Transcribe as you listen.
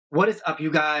What is up,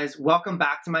 you guys? Welcome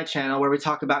back to my channel where we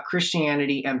talk about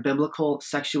Christianity and biblical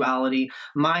sexuality.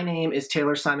 My name is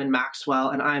Taylor Simon Maxwell,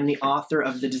 and I'm the author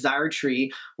of The Desire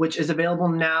Tree, which is available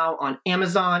now on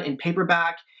Amazon in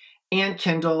paperback and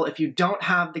Kindle. If you don't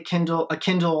have a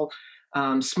Kindle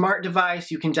smart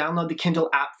device, you can download the Kindle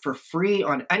app for free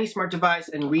on any smart device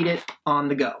and read it on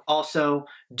the go. Also,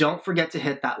 don't forget to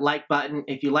hit that like button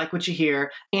if you like what you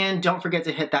hear, and don't forget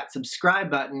to hit that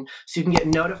subscribe button so you can get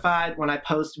notified when I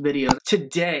post videos.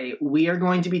 Today, we are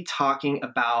going to be talking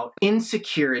about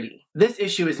insecurity. This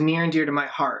issue is near and dear to my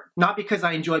heart, not because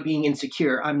I enjoy being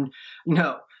insecure,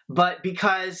 but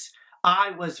because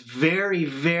I was very,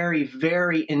 very,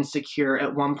 very insecure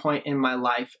at one point in my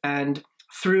life, and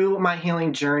through my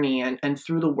healing journey and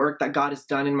through the work that God has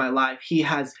done in my life, He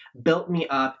has built me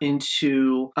up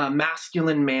into a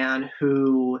masculine man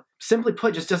who, simply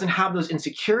put, just doesn't have those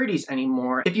insecurities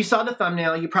anymore. If you saw the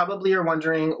thumbnail, you probably are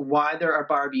wondering why there are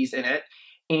Barbies in it.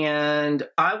 And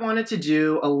I wanted to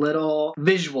do a little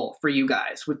visual for you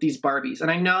guys with these Barbies.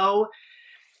 And I know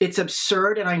it's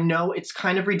absurd and I know it's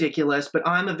kind of ridiculous, but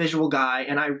I'm a visual guy,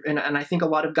 and I think a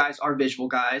lot of guys are visual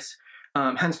guys.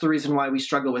 Hence the reason why we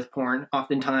struggle with porn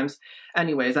oftentimes.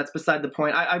 Anyways, that's beside the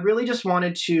point. I really just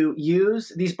wanted to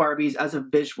use these Barbies as a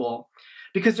visual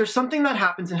because there's something that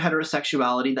happens in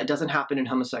heterosexuality that doesn't happen in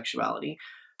homosexuality.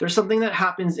 There's something that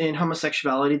happens in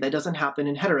homosexuality that doesn't happen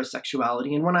in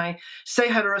heterosexuality. And when I say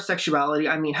heterosexuality,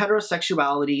 I mean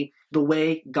heterosexuality the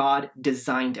way God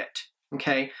designed it,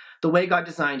 okay? The way God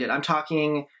designed it. I'm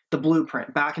talking the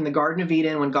blueprint. Back in the Garden of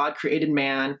Eden, when God created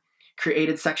man,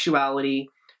 created sexuality,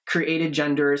 created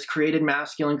genders, created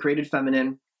masculine, created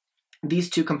feminine, these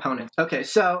two components. Okay,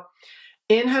 so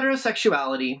in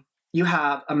heterosexuality, you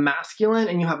have a masculine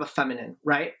and you have a feminine,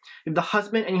 right? You have the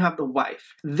husband and you have the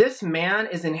wife. This man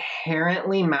is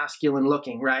inherently masculine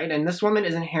looking, right? And this woman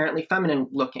is inherently feminine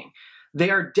looking. They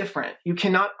are different. You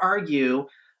cannot argue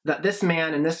that this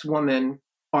man and this woman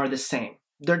are the same.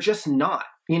 They're just not.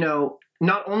 You know,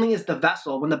 not only is the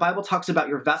vessel, when the Bible talks about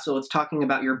your vessel, it's talking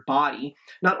about your body.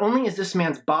 Not only is this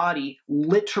man's body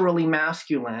literally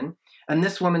masculine, and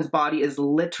this woman's body is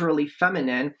literally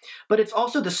feminine, but it's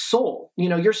also the soul. You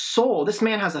know, your soul, this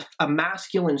man has a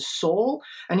masculine soul,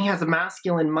 and he has a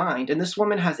masculine mind, and this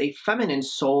woman has a feminine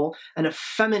soul and a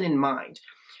feminine mind.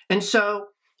 And so,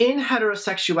 in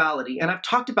heterosexuality, and I've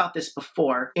talked about this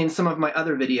before in some of my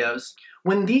other videos,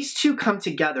 when these two come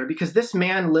together, because this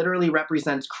man literally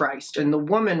represents Christ and the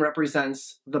woman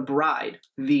represents the bride,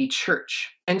 the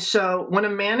church. And so when a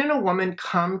man and a woman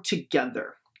come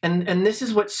together, and this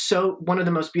is what's one of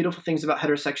the most beautiful things about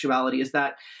heterosexuality is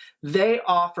that they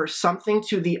offer something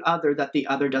to the other that the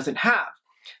other doesn't have.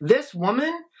 This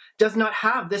woman does not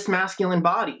have this masculine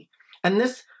body, and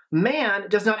this man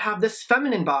does not have this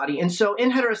feminine body. And so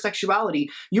in heterosexuality,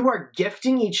 you are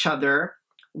gifting each other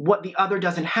what the other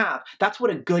doesn't have. That's what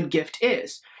a good gift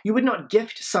is. You would not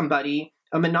gift somebody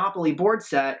a Monopoly board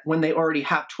set when they already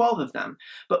have 12 of them.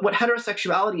 But what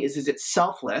heterosexuality is it's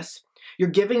selfless. You're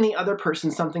giving the other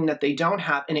person something that they don't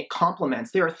have, and it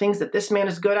complements. There are things that this man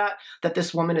is good at that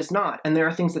this woman is not. And there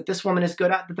are things that this woman is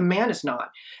good at that the man is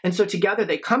not. And so together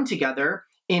they come together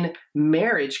in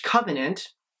marriage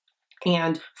covenant,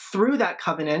 and through that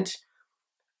covenant,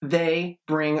 they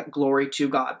bring glory to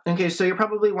God. Okay, so you're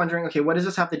probably wondering, okay, what does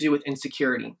this have to do with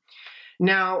insecurity?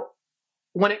 Now,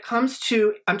 when it comes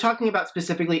to, I'm talking about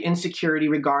specifically insecurity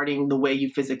regarding the way you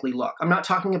physically look. I'm not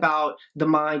talking about the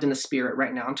mind and the spirit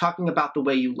right now. I'm talking about the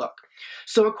way you look.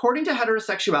 So according to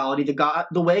heterosexuality,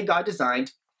 the way God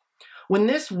designed, when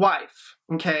this wife,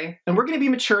 okay, and we're going to be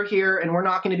mature here, and we're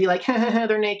not going to be like,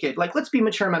 they're naked. Like, let's be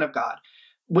mature men of God.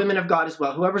 Women of God as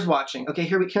well, whoever's watching. Okay,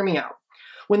 hear me out.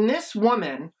 When this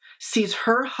woman sees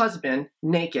her husband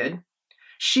naked,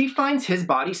 she finds his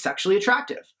body sexually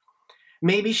attractive.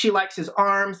 Maybe she likes his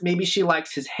arms, maybe she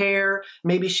likes his hair,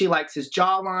 maybe she likes his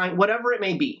jawline, whatever it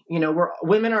may be. You know,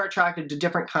 women are attracted to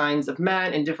different kinds of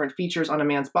men and different features on a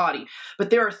man's body. But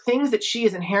there are things that she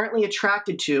is inherently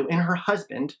attracted to in her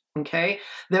husband, okay,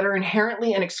 that are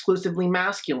inherently and exclusively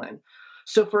masculine.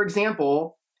 So for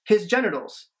example, his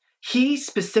genitals. He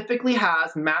specifically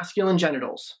has masculine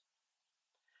genitals,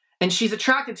 and she's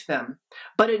attracted to them.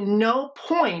 But at no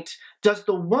point does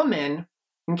the woman,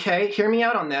 okay, hear me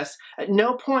out on this, at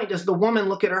no point does the woman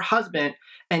look at her husband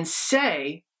and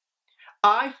say,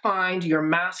 I find your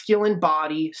masculine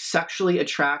body sexually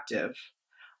attractive.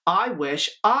 I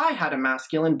wish I had a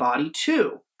masculine body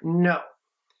too. No.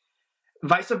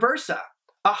 Vice versa.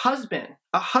 A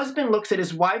husband looks at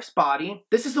his wife's body.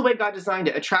 This is the way God designed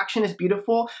it. Attraction is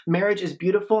beautiful. Marriage is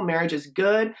beautiful. Marriage is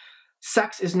good.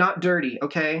 Sex is not dirty,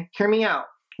 okay? Hear me out.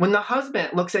 When the husband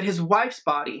looks at his wife's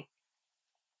body,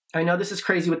 I know this is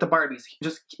crazy with the Barbies.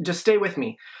 Just stay with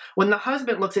me. When the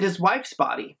husband looks at his wife's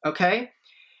body, okay,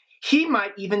 he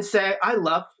might even say, "I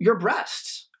love your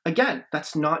breasts." Again,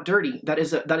 that's not dirty. That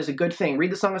is a good thing.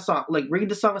 Read the Song of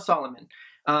Solomon.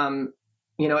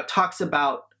 It talks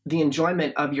about the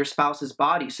enjoyment of your spouse's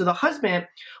body. So the husband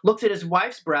looks at his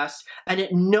wife's breasts, and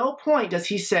at no point does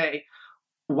he say,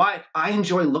 "Wife, I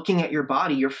enjoy looking at your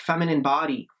body, your feminine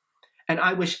body, and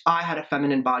I wish I had a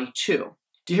feminine body too."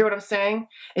 Do you hear what I'm saying?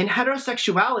 In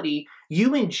heterosexuality,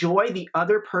 you enjoy the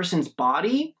other person's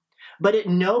body, but at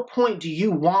no point do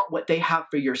you want what they have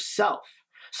for yourself.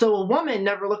 So a woman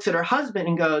never looks at her husband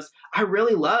and goes, "I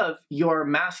really love your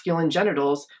masculine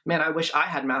genitals. Man, I wish I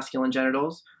had masculine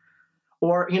genitals."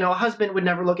 Or, a husband would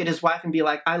never look at his wife and be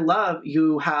like, "I love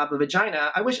you have a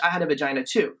vagina. I wish I had a vagina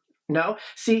too." No?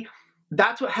 See,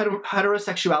 that's what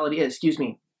heterosexuality is. Excuse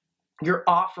me. You're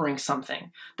offering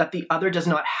something that the other does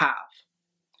not have.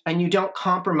 And you don't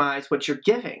compromise what you're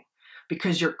giving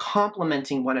because you're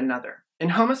complementing one another. In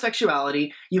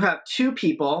homosexuality, you have two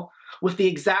people with the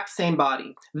exact same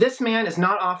body. This man is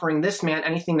not offering this man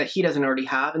anything that he doesn't already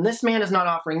have, and this man is not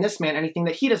offering this man anything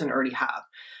that he doesn't already have.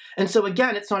 And so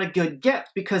again, it's not a good gift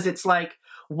because it's like,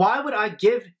 why would I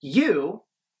give you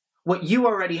what you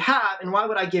already have, and why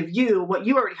would I give you what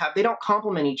you already have? They don't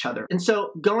complement each other. And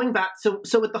so going back,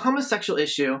 so with the homosexual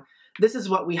issue, this is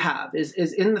what we have, is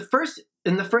in the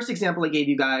first example I gave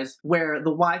you guys, where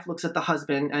the wife looks at the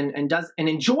husband and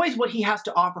enjoys what he has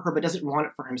to offer her, but doesn't want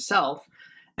it for himself,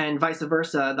 and vice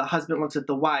versa. The husband looks at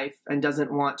the wife and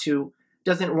doesn't want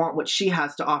what she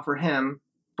has to offer him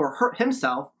for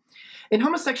himself. In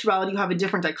homosexuality, you have a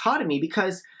different dichotomy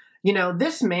because,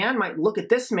 this man might look at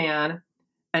this man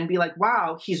and be like,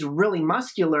 "Wow, he's really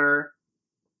muscular.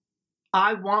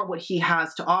 I want what he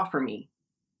has to offer me."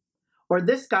 Or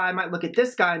this guy might look at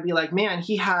this guy and be like, "Man,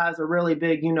 he has a really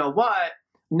big you-know-what.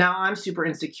 Now I'm super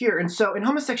insecure." And so in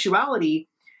homosexuality,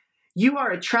 you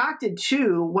are attracted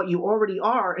to what you already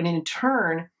are. And in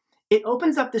turn, it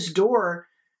opens up this door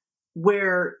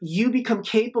where you become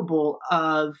capable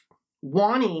of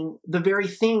wanting the very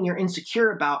thing you're insecure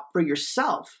about for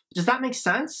yourself. Does that make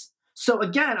sense? So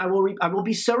again, I will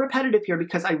be so repetitive here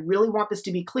because I really want this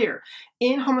to be clear.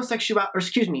 In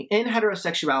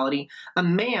heterosexuality, a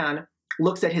man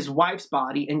looks at his wife's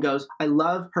body and goes, "I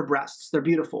love her breasts. They're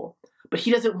beautiful." But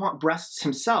he doesn't want breasts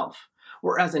himself.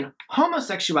 Whereas in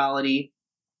homosexuality,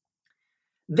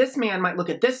 this man might look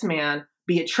at this man,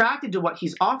 be attracted to what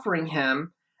he's offering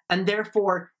him, and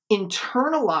therefore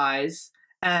internalize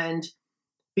and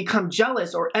become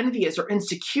jealous or envious or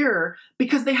insecure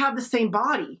because they have the same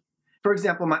body. For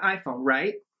example, my iPhone,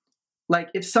 right?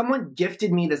 Like if someone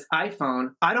gifted me this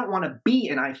iPhone, I don't want to be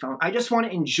an iPhone. I just want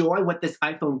to enjoy what this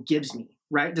iPhone gives me,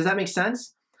 right? Does that make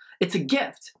sense? It's a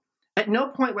gift. At no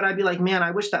point would I be like, "Man,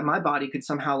 I wish that my body could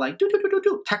somehow like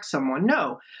text someone."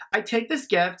 No, I take this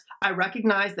gift. I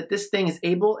recognize that this thing is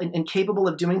able and capable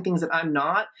of doing things that I'm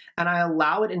not, and I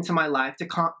allow it into my life to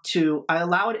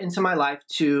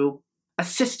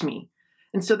assist me.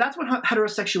 And so that's what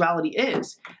heterosexuality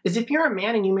is if you're a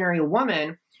man and you marry a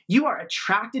woman, you are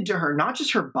attracted to her, not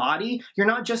just her body. You're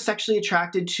not just sexually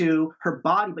attracted to her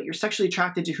body, but you're sexually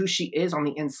attracted to who she is on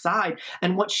the inside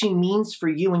and what she means for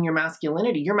you and your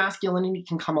masculinity. Your masculinity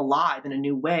can come alive in a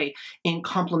new way in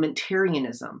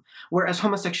complementarianism, whereas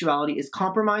homosexuality is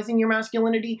compromising your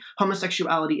masculinity.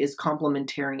 Homosexuality is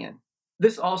complementarian.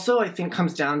 This also, I think,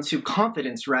 comes down to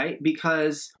confidence, right?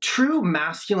 Because true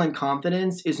masculine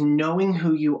confidence is knowing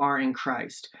who you are in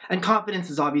Christ. And confidence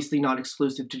is obviously not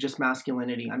exclusive to just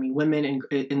masculinity. I mean, women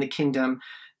in the kingdom,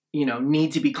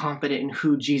 need to be confident in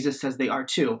who Jesus says they are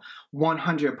too,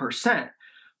 100%.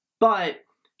 But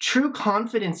true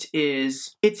confidence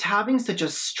it's having such a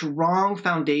strong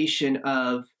foundation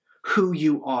of who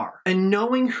you are and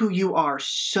knowing who you are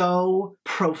so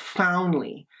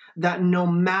profoundly that no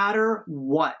matter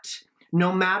what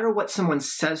someone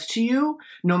says to you,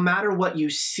 no matter what you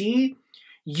see,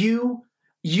 you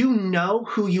know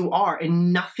who you are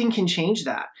and nothing can change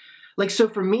that. Like, so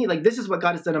for me, like this is what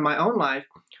God has done in my own life.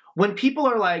 When people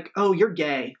are like, "Oh, you're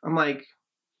gay," I'm like,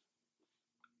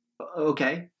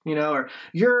 "Okay," or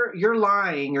you're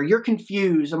lying or you're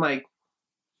confused. I'm like,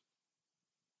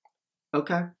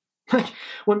 "Okay." Like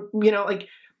when,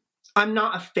 I'm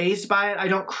not fazed by it. I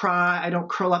don't cry. I don't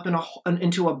curl up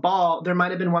into a ball. There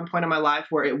might have been one point in my life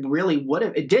where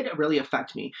it did really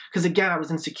affect me. Because again, I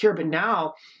was insecure. But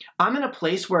now I'm in a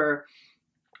place where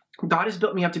God has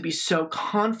built me up to be so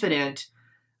confident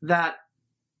that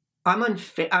I'm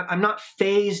not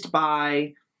fazed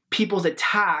by people's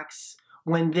attacks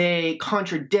when they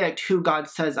contradict who God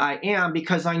says I am,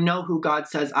 because I know who God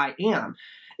says I am.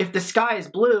 If the sky is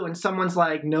blue and someone's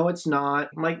like, no, it's not,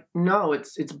 I'm like, no,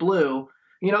 it's blue.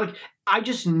 You know, like, I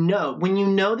just know. When you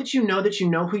know that you know that you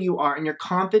know who you are and you're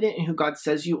confident in who God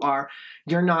says you are,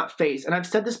 you're not phased. And I've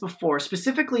said this before,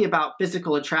 specifically about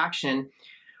physical attraction.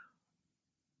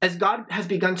 As God has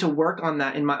begun to work on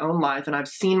that in my own life, and I've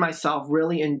seen myself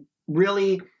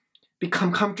really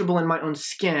become comfortable in my own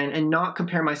skin and not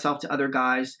compare myself to other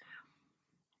guys,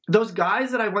 those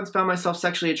guys that I once found myself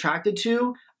sexually attracted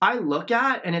to, I look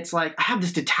at and it's like, I have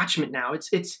this detachment now.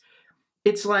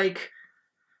 It's like,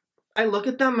 I look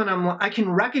at them and I can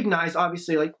recognize,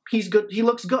 obviously, like, he's good, he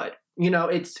looks good. You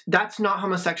know, that's not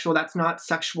homosexual, that's not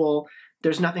sexual.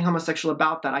 There's nothing homosexual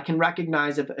about that. I can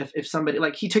recognize if somebody,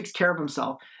 like, he takes care of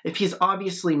himself. If he's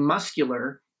obviously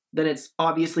muscular, then it's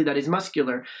obviously that he's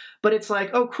muscular. But it's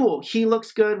like, oh, cool, he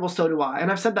looks good, well, so do I.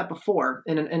 And I've said that before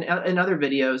in other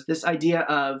videos, this idea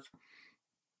of,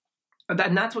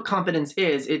 and that's what confidence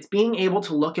is. It's being able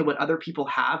to look at what other people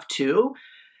have too,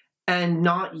 and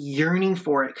not yearning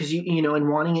for it because you know, and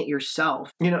wanting it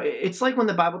yourself. You know, it's like when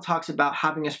the Bible talks about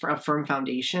having a firm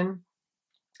foundation,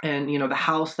 and, you know, the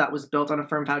house that was built on a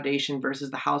firm foundation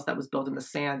versus the house that was built in the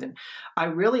sand. And I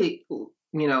really,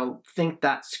 you know, think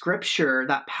that scripture,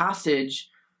 that passage,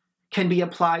 can be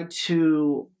applied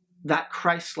to that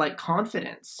Christ-like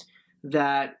confidence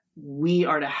that we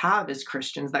are to have as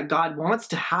Christians, that God wants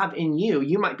to have in you.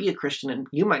 You might be a Christian and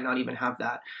you might not even have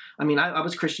that. I mean, I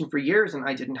was Christian for years and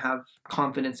I didn't have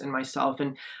confidence in myself.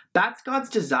 And that's God's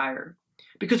desire.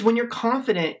 Because when you're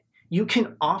confident, you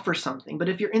can offer something. But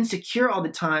if you're insecure all the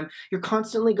time, you're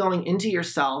constantly going into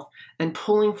yourself and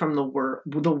pulling from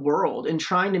the world and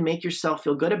trying to make yourself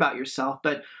feel good about yourself.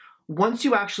 But once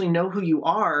you actually know who you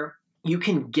are, you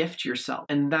can gift yourself.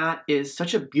 And that is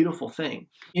such a beautiful thing.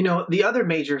 You know, the other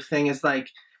major thing is, like,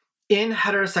 in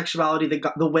heterosexuality,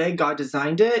 the way God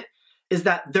designed it is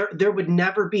that there would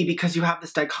never be, because you have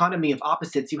this dichotomy of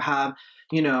opposites. You have,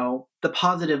 you know, the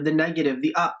positive, the negative,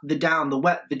 the up, the down, the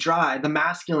wet, the dry, the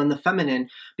masculine, the feminine.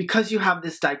 Because you have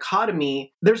this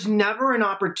dichotomy, there's never an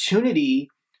opportunity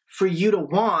for you to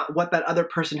want what that other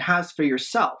person has for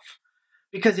yourself.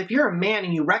 Because if you're a man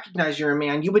and you recognize you're a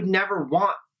man, you would never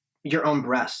want your own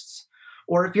breasts.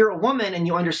 Or if you're a woman and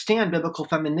you understand biblical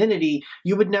femininity,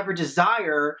 you would never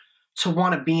desire to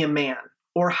want to be a man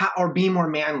or be more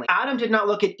manly. Adam did not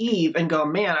look at Eve and go,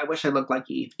 man, I wish I looked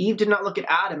like Eve. Eve did not look at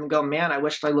Adam and go, man, I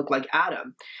wish I looked like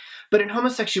Adam. But in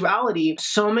homosexuality,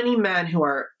 so many men who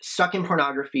are stuck in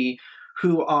pornography,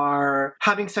 who are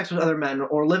having sex with other men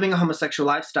or living a homosexual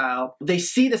lifestyle, they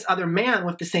see this other man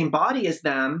with the same body as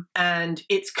them, and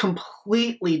it's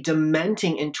completely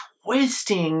dementing and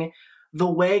twisting the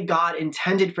way God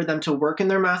intended for them to work in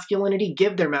their masculinity,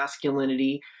 give their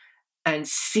masculinity, and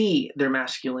see their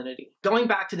masculinity. Going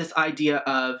back to this idea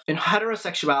of, in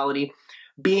heterosexuality,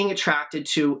 being attracted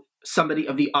to somebody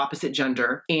of the opposite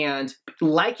gender and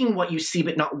liking what you see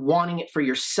but not wanting it for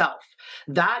yourself.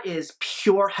 That is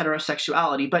pure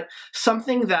heterosexuality, but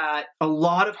something that a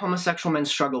lot of homosexual men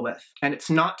struggle with, and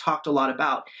it's not talked a lot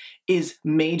about, is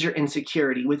major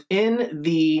insecurity. Within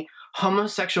the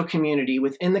homosexual community,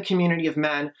 within the community of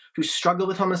men who struggle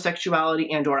with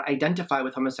homosexuality and or identify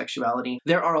with homosexuality,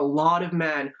 there are a lot of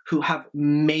men who have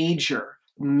major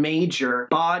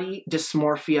body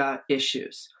dysmorphia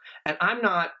issues. And I'm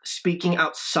not speaking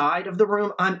outside of the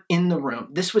room, I'm in the room.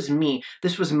 This was me.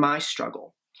 This was my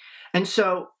struggle. And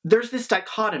so there's this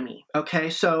dichotomy, okay?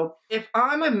 So if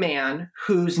I'm a man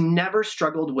who's never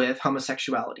struggled with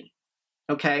homosexuality,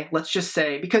 okay? Let's just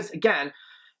say, because again,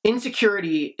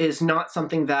 insecurity is not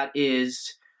something that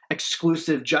is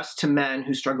exclusive just to men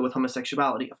who struggle with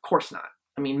homosexuality. Of course not.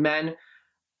 I mean, men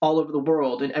all over the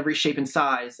world in every shape and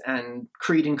size and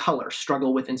creed and color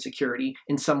struggle with insecurity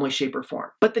in some way, shape, or form.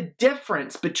 But the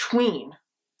difference between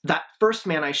that first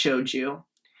man I showed you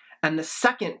and the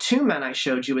second two men I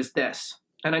showed you is this.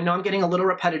 And I know I'm getting a little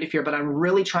repetitive here, but I'm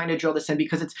really trying to drill this in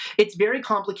because it's very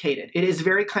complicated. It is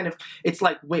very it's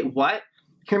like, wait, what?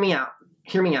 Hear me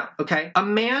out, okay? A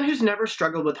man who's never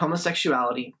struggled with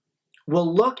homosexuality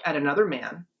will look at another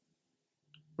man,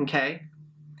 okay,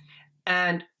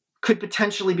 and could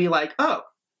potentially be like, oh,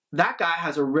 that guy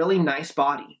has a really nice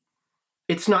body.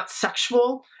 It's not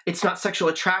sexual, it's not sexual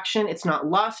attraction, it's not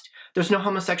lust, there's no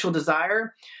homosexual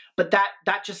desire, but that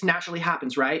just naturally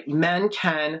happens, right? Men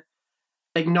can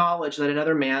acknowledge that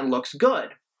another man looks good.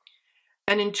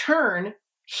 And in turn,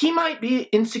 he might be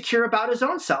insecure about his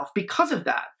own self because of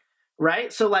that,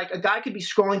 right? So like a guy could be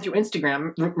scrolling through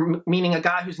Instagram, meaning a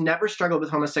guy who's never struggled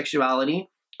with homosexuality,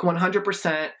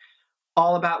 100%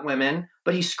 all about women,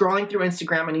 but he's scrolling through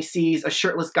Instagram and he sees a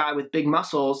shirtless guy with big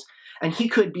muscles, and he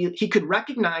could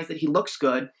recognize that he looks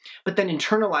good, but then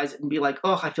internalize it and be like,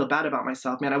 oh, I feel bad about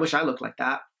myself, man, I wish I looked like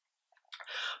that.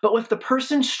 But with the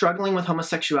person struggling with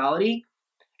homosexuality,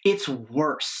 it's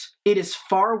worse. It is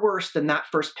far worse than that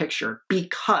first picture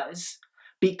because,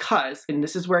 and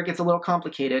this is where it gets a little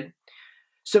complicated.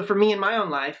 So for me in my own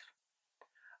life,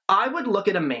 I would look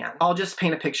at a man, I'll just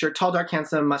paint a picture, tall, dark,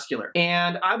 handsome, muscular.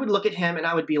 And I would look at him and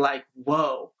I would be like,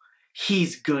 whoa,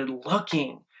 he's good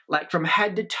looking. Like from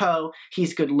head to toe,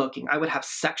 he's good looking. I would have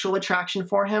sexual attraction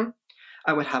for him.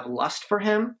 I would have lust for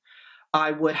him.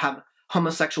 I would have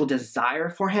homosexual desire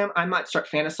for him. I might start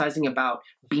fantasizing about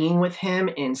being with him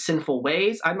in sinful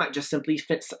ways. I might just simply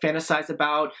fantasize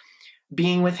about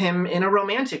being with him in a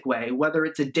romantic way, whether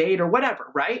it's a date or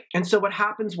whatever, right? And so what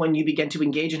happens when you begin to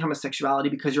engage in homosexuality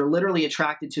because you're literally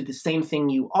attracted to the same thing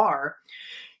you are,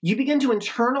 you begin to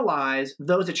internalize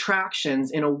those attractions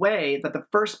in a way that the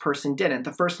first person didn't,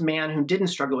 the first man who didn't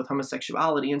struggle with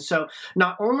homosexuality. And so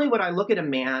not only would I look at a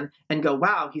man and go,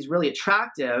 wow, he's really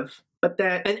attractive, but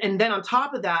then, and then on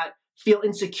top of that, feel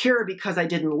insecure because I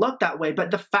didn't look that way.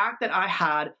 But the fact that I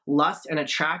had lust and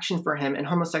attraction for him and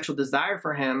homosexual desire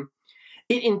for him,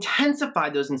 it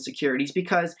intensified those insecurities,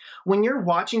 because when you're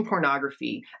watching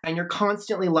pornography and you're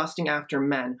constantly lusting after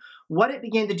men, what it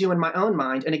began to do in my own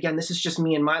mind, and again, this is just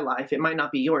me in my life, it might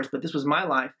not be yours, but this was my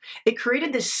life, it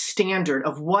created this standard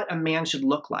of what a man should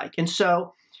look like. And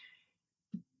so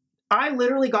I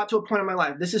literally got to a point in my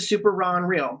life, this is super raw and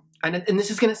real, and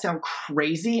this is going to sound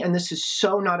crazy, and this is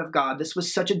so not of God. This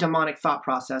was such a demonic thought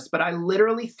process, but I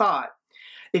literally thought,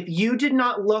 if you did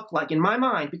not look like, in my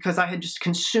mind, because I had just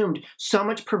consumed so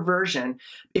much perversion,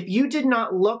 if you did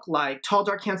not look like tall,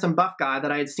 dark, handsome, buff guy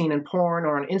that I had seen in porn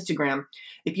or on Instagram,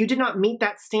 if you did not meet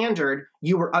that standard,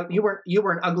 you were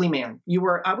an ugly man.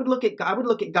 I would look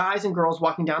at guys and girls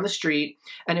walking down the street,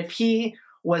 and if he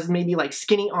was maybe like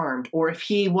skinny armed, or if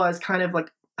he was kind of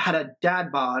like had a dad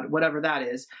bod, whatever that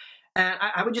is, and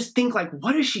I would just think like,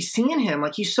 what does she see in him?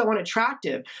 Like, he's so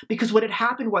unattractive. Because what had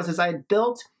happened was, I had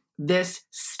built this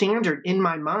standard in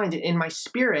my mind and in my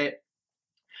spirit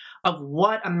of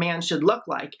what a man should look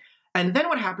like. And then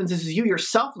what happens is you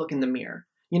yourself look in the mirror.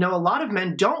 You know, a lot of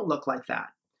men don't look like that.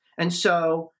 And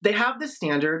so they have this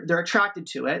standard, they're attracted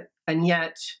to it, and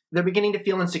yet they're beginning to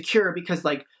feel insecure because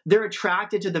like they're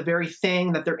attracted to the very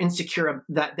thing that they're insecure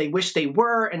that they wish they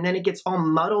were, and then it gets all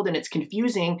muddled and it's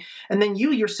confusing. And then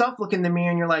you yourself look in the mirror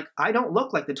and you're like, I don't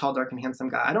look like the tall, dark, and handsome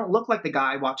guy. I don't look like the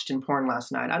guy I watched in porn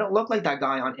last night. I don't look like that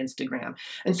guy on Instagram.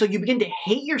 And so you begin to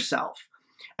hate yourself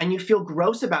and you feel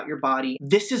gross about your body.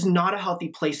 This is not a healthy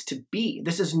place to be.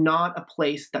 This is not a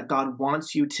place that God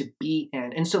wants you to be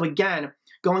in. And so again,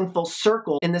 going full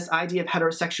circle in this idea of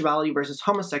heterosexuality versus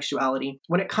homosexuality,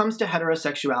 when it comes to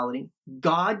heterosexuality,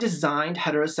 God designed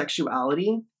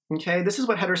heterosexuality, okay? This is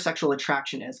what heterosexual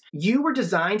attraction is. You were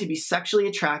designed to be sexually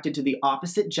attracted to the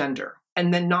opposite gender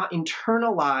and then not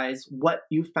internalize what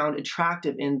you found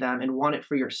attractive in them and want it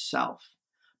for yourself,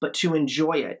 but to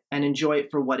enjoy it and enjoy it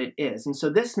for what it is. And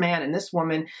so this man and this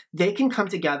woman, they can come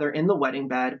together in the wedding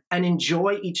bed and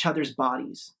enjoy each other's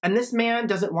bodies. And this man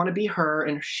doesn't want to be her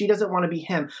and she doesn't want to be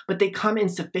him, but they come in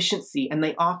sufficiency and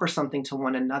they offer something to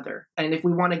one another. And if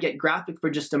we want to get graphic for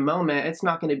just a moment, it's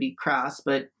not going to be crass,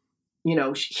 but you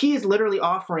know, he is literally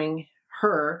offering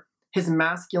her his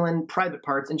masculine private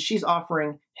parts and she's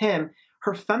offering him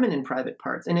her feminine private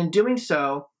parts. And in doing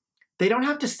so, they don't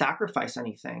have to sacrifice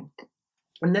anything.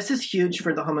 And this is huge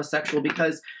for the homosexual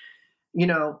because, you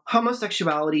know,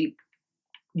 homosexuality,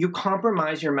 you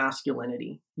compromise your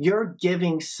masculinity. You're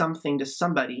giving something to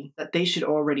somebody that they should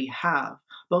already have,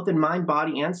 both in mind,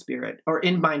 body, and spirit, or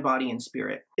in mind, body, and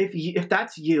spirit. If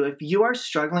that's you, if you are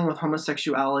struggling with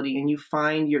homosexuality and you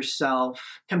find yourself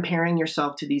comparing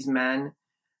yourself to these men,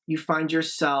 you find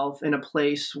yourself in a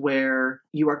place where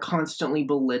you are constantly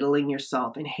belittling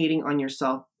yourself and hating on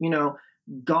yourself, you know,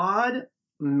 God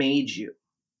made you.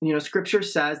 You know, scripture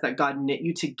says that God knit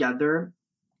you together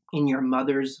in your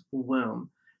mother's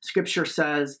womb. Scripture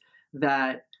says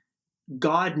that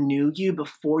God knew you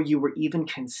before you were even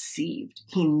conceived.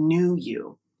 He knew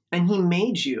you and he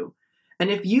made you. And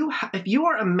if you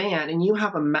are a man and you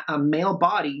have a male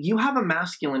body, you have a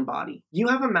masculine body. You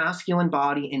have a masculine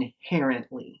body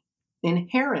inherently.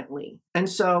 And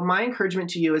so my encouragement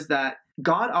to you is that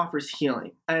God offers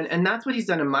healing. And that's what he's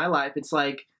done in my life. It's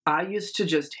like, I used to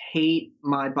just hate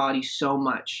my body so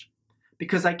much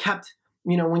because I kept,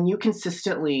 you know, when you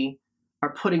consistently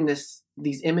are putting these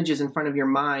images in front of your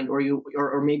mind,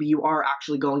 or maybe you are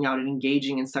actually going out and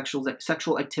engaging in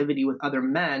sexual activity with other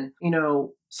men, you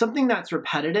know, something that's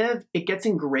repetitive, it gets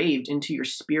engraved into your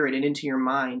spirit and into your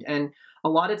mind. And a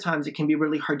lot of times it can be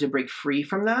really hard to break free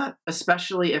from that,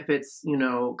 especially if it's,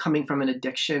 coming from an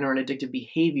addiction or an addictive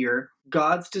behavior.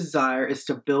 God's desire is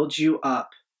to build you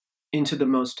up into the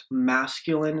most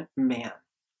masculine man.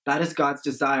 That is God's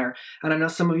desire. And I know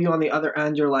some of you on the other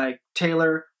end, you're like,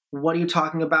 Taylor, what are you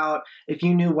talking about? If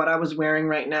you knew what I was wearing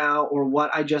right now, or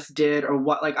what I just did, or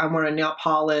what, like, I'm wearing nail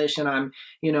polish and I'm,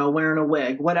 wearing a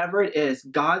wig, whatever it is,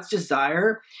 God's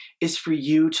desire is for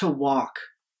you to walk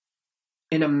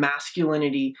in a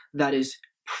masculinity that is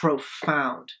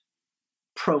profound,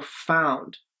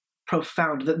 profound,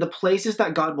 profound. The places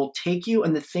that God will take you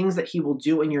and the things that he will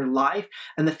do in your life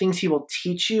and the things he will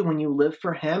teach you when you live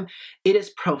for him, it is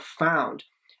profound.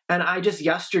 And I just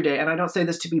yesterday, and I don't say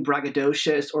this to be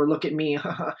braggadocious or look at me,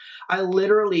 I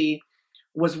literally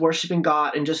was worshiping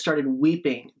God and just started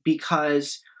weeping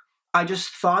because I just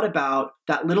thought about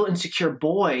that little insecure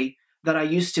boy that I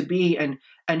used to be and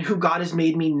who God has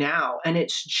made me now. And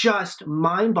it's just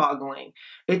mind-boggling.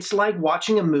 It's like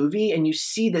watching a movie and you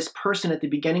see this person at the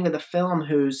beginning of the film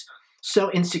who's so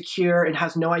insecure and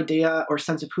has no idea or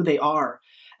sense of who they are.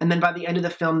 And then by the end of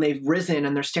the film, they've risen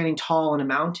and they're standing tall on a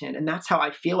mountain. And that's how I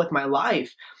feel with my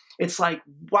life. It's like,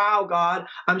 wow, God,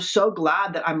 I'm so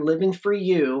glad that I'm living for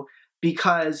you,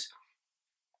 because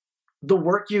the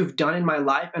work you've done in my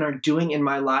life and are doing in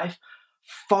my life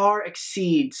far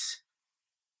exceeds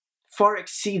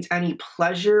any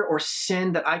pleasure or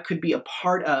sin that I could be a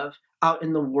part of out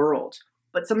in the world.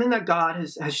 But something that God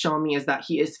has shown me is that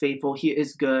he is faithful, he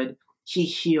is good, he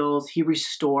heals, he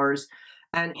restores,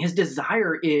 and his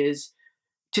desire is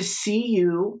to see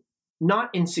you not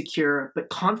insecure, but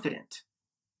confident.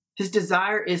 His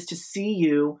desire is to see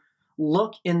you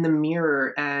look in the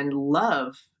mirror and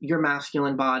love your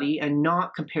masculine body and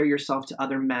not compare yourself to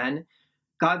other men.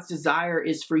 God's desire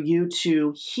is for you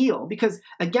to heal, because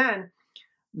again,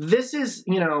 this is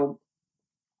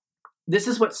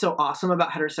what's so awesome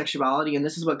about heterosexuality, and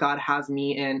this is what God has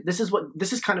me in. This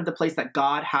is kind of the place that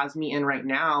God has me in right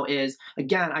now is,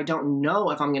 again, I don't know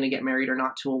if I'm going to get married or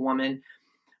not to a woman,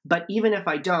 but even if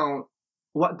I don't,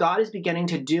 what God is beginning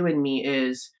to do in me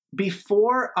is,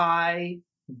 before I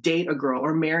date a girl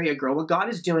or marry a girl, what God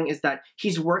is doing is that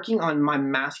he's working on my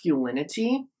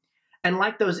masculinity. And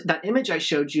like that image I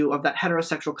showed you of that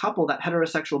heterosexual couple, that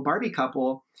heterosexual Barbie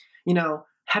couple,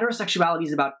 heterosexuality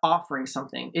is about offering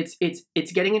something.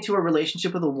 It's getting into a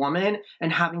relationship with a woman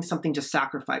and having something to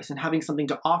sacrifice and having something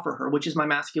to offer her, which is my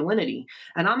masculinity.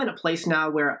 And I'm in a place now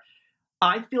where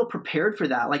I feel prepared for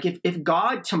that. Like if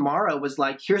God tomorrow was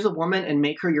like, here's a woman and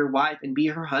make her your wife and be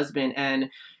her husband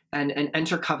and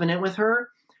enter covenant with her,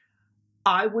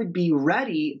 I would be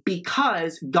ready,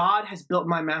 because God has built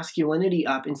my masculinity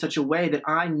up in such a way that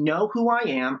I know who I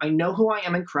am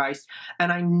in Christ,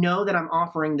 and I know that I'm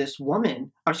offering this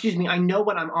woman, I know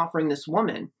what I'm offering this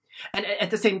woman. And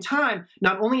at the same time,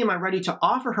 not only am I ready to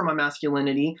offer her my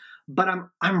masculinity, but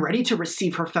I'm ready to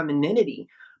receive her femininity,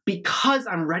 because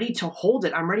I'm ready to hold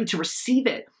it, I'm ready to receive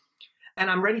it,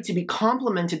 and I'm ready to be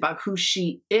complimented by who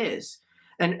she is.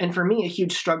 And for me, a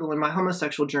huge struggle in my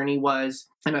homosexual journey was,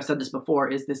 and I've said this before,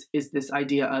 is this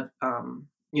idea of,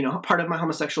 part of my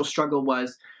homosexual struggle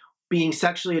was being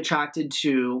sexually attracted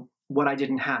to what I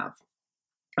didn't have.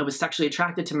 I was sexually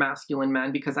attracted to masculine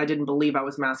men because I didn't believe I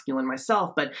was masculine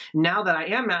myself. But now that I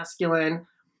am masculine,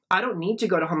 I don't need to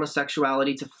go to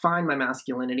homosexuality to find my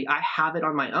masculinity. I have it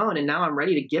on my own, and now I'm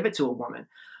ready to give it to a woman.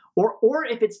 Or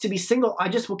if it's to be single, I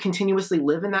just will continuously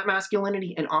live in that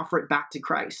masculinity and offer it back to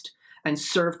Christ and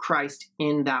serve Christ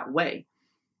in that way.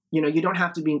 You don't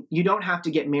have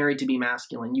to get married to be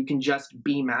masculine. You can just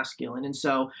be masculine. And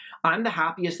so I'm the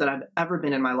happiest that I've ever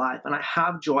been in my life. And I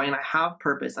have joy and I have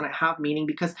purpose and I have meaning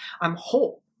because I'm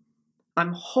whole.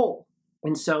 I'm whole.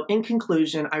 And so in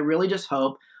conclusion, I really just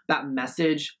hope that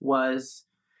message was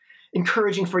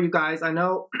encouraging for you guys. I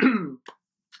know,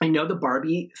 I know the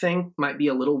Barbie thing might be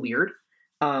a little weird,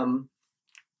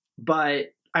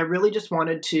 but I really just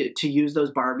wanted to use those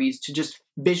Barbies to just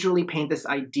visually paint this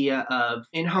idea of,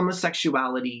 in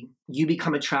homosexuality, you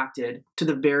become attracted to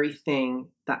the very thing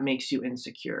that makes you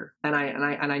insecure. And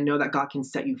I know that God can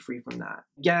set you free from that.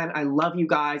 Again, I love you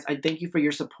guys. I thank you for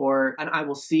your support, and I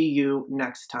will see you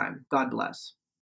next time. God bless.